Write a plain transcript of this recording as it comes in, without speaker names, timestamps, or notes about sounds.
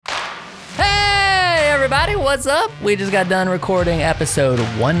everybody, what's up? We just got done recording episode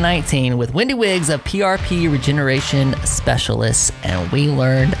 119 with Wendy Wiggs, a PRP regeneration specialist, and we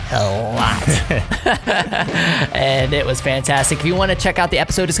learned a lot. And it was fantastic. If you want to check out the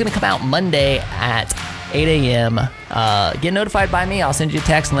episode, it's going to come out Monday at 8 a.m. Get notified by me. I'll send you a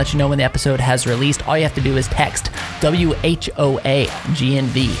text and let you know when the episode has released. All you have to do is text WHOA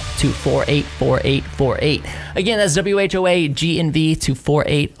GNV to 484848. Again, that's WHOA GNV to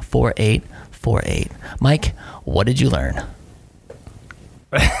 484848. Mike, what did you learn?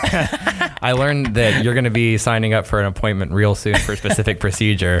 I learned that you're going to be signing up for an appointment real soon for a specific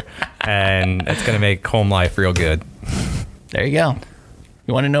procedure, and it's going to make home life real good. There you go.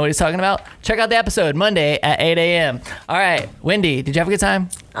 You want to know what he's talking about? Check out the episode Monday at 8 a.m. All right, Wendy, did you have a good time?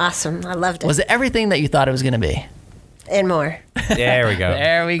 Awesome. I loved it. Was it everything that you thought it was going to be? And more. There we go.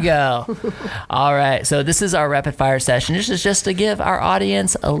 There we go. All right, so this is our rapid fire session. This is just to give our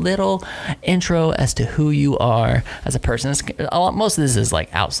audience a little intro as to who you are as a person. Most of this is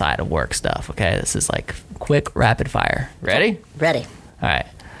like outside of work stuff, okay? This is like quick rapid fire. Ready? Ready. All right.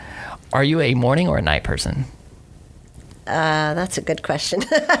 Are you a morning or a night person? That's a good question.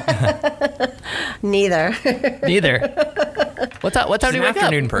 Neither. Neither. What time do you wake up?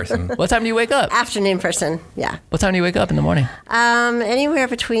 Afternoon person. What time do you wake up? Afternoon person. Yeah. What time do you wake up in the morning? Anywhere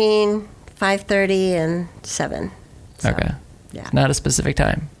between 5:30 and 7. So, Okay. Yeah. Not a specific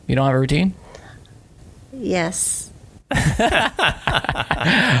time. You don't have a routine? Yes. All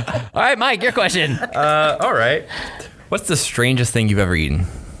right, Mike, your question. All right. What's the strangest thing you've ever eaten?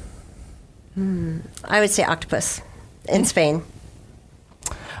 I would say octopus in Spain.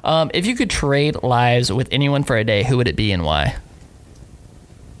 If you could trade lives with anyone for a day, who would it be and why?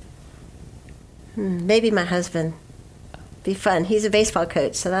 Maybe my husband. Be fun. He's a baseball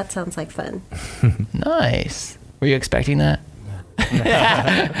coach, so that sounds like fun. Nice. Were you expecting that?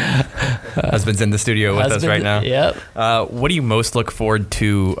 Husband's in the studio with us right now. Yep. What do you most look forward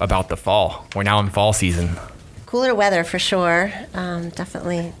to about the fall? We're now in fall season. Cooler weather for sure.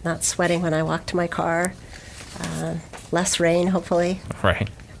 Definitely not sweating when I walk to my car. Less rain, hopefully. Right.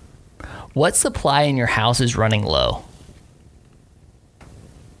 What supply in your house is running low?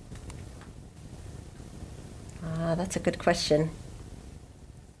 That's a good question.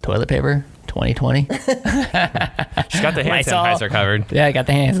 Toilet paper, 2020. She's got the hand Lysol. sanitizer covered. Yeah, I got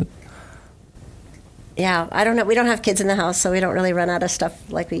the hands. Yeah, I don't know. We don't have kids in the house, so we don't really run out of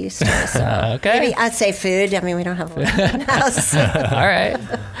stuff like we used to. So Okay. maybe I'd say food. I mean, we don't have a lot in the house. All right.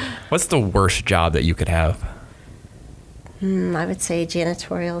 What's the worst job that you could have? I would say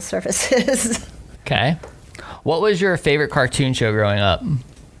janitorial services. Okay. What was your favorite cartoon show growing up?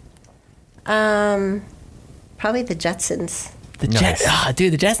 Probably the Jetsons. Nice.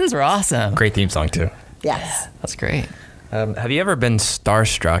 Dude, the Jetsons were awesome. Great theme song, too. Yes. That's great. Have you ever been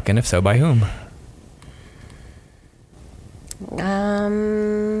starstruck, and if so, by whom?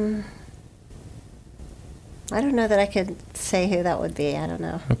 I don't know that I could say who that would be. I don't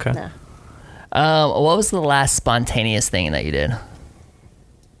know. Okay. No. What was the last spontaneous thing that you did?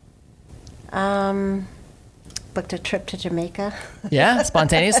 Booked a trip to Jamaica Yeah,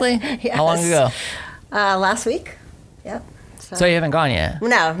 spontaneously? Yes. How long ago? last week. Yep. So you haven't gone yet?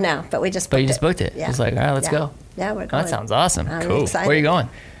 No, but we just booked But you just booked it. Yeah. It's like, all right, let's Yeah. go. Yeah, we're Oh, going. that sounds awesome. I'm Cool. excited. Where are you going?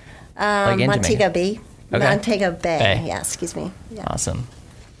 Like in Montego Jamaica? Bay. Okay. Montego Bay. Bay. Yeah, excuse me. Yeah. Awesome.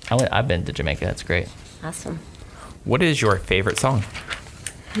 I've been to Jamaica. That's great. Awesome. What is your favorite song?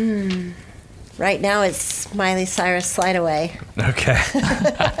 Right now it's Miley Cyrus Slide Away. Okay.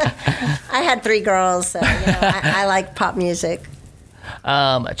 I had 3 girls, so I like pop music.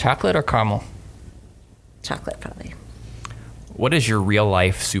 Chocolate or caramel? Chocolate, probably. What is your real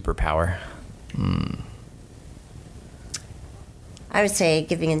life superpower? I would say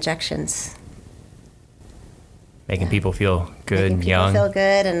giving injections. Making people feel good, Making people young. feel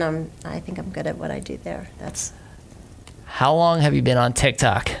good, and I think I'm good at what I do there. That's How long have you been on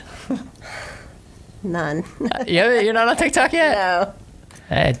TikTok? none. You're not on TikTok yet? No.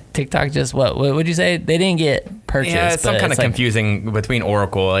 Hey, TikTok just what would you say? They didn't get purchased. Yeah, it's some but kind of like- confusing between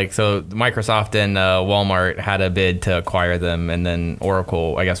Oracle. Like, so Microsoft and Walmart had a bid to acquire them, and then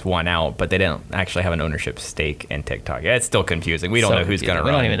Oracle, I guess, won out, but they didn't actually have an ownership stake in TikTok. Yeah, it's still confusing. We don't so know who's going to confusing.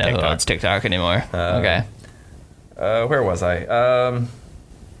 run We don't even know TikTok. who owns TikTok anymore. Okay. Where was I?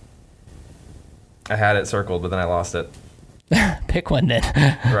 I had it circled, but then I lost it. Pick one then.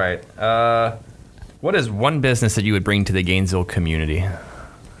 Right. What is one business that you would bring to the Gainesville community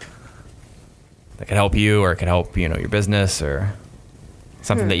that could help you, or it could help your business, or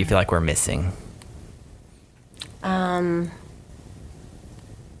something that you feel like we're missing?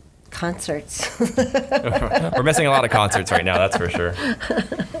 Concerts. We're missing a lot of concerts right now, that's for sure.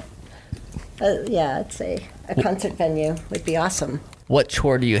 Yeah, I'd say a concert venue would be awesome. What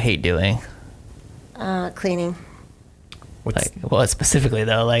chore do you hate doing? Cleaning. Well, specifically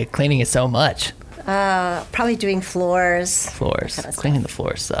though, like cleaning is so much. Probably doing floors. Floors. That kind of Cleaning the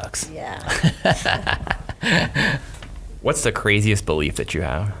floors sucks. Yeah. What's the craziest belief that you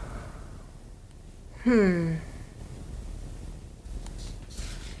have? I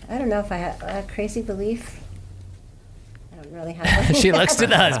don't know if I have a crazy belief. I don't really have one. She looks to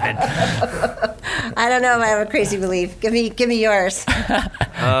the husband. I don't know if I have a crazy belief. Give me yours.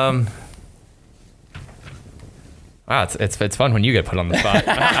 Wow, it's fun when you get put on the spot.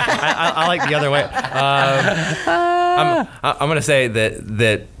 I like the other way. I'm gonna say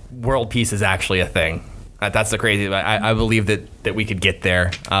that world peace is actually a thing. That's the crazy. I believe that we could get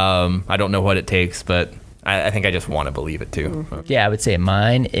there. I don't know what it takes, but I think I just want to believe it too. Yeah, I would say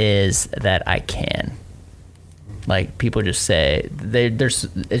mine is that I can. Like people just say,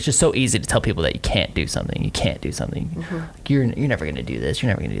 it's just so easy to tell people that you can't do something. You can't do something. You're never gonna do this. You're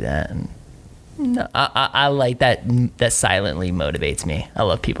never gonna do that. And no, I like that. That silently motivates me. I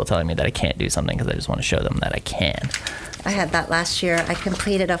love people telling me that I can't do something because I just want to show them that I can. I had that last year. I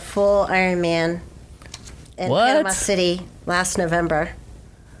completed a full Ironman in What? Panama City last November.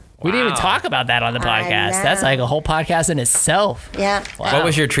 We didn't even Wow. talk about that on the I podcast. know. That's like a whole podcast in itself. Yeah. Wow. What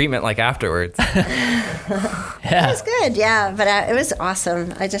was your treatment like afterwards? It was good, yeah, but it was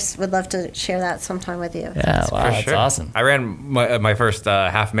awesome. I just would love to share that sometime with you. Yeah, wow, For that's sure. awesome. I ran my first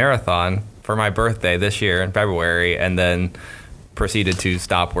half marathon for my birthday this year in February, and then proceeded to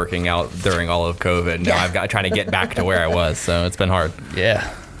stop working out during all of COVID. Now I've got trying to get back to where I was, so it's been hard.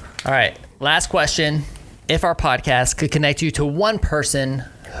 Yeah. All right. Last question. If our podcast could connect you to one person,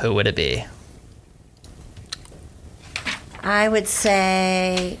 who would it be? I would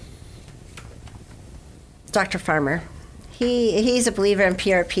say Dr. Farmer. He's a believer in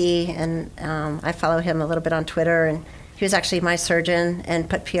PRP, and I follow him a little bit on Twitter, and he was actually my surgeon and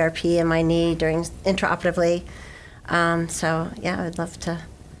put PRP in my knee during intraoperatively. So yeah, I would love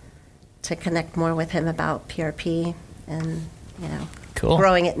to connect more with him about PRP and Cool.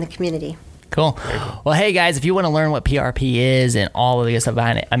 growing it in the community. Cool. Well, hey guys, if you want to learn what PRP is and all of the good stuff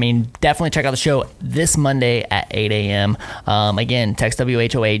behind it, I mean, definitely check out the show this Monday at 8 a.m. Again, text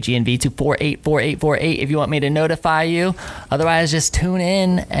WHOA GNV to 484848 if you want me to notify you. Otherwise, just tune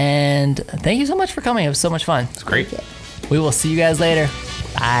in, and thank you so much for coming. It was so much fun. It's great. We will see you guys later.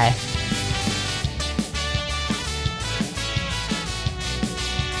 Bye.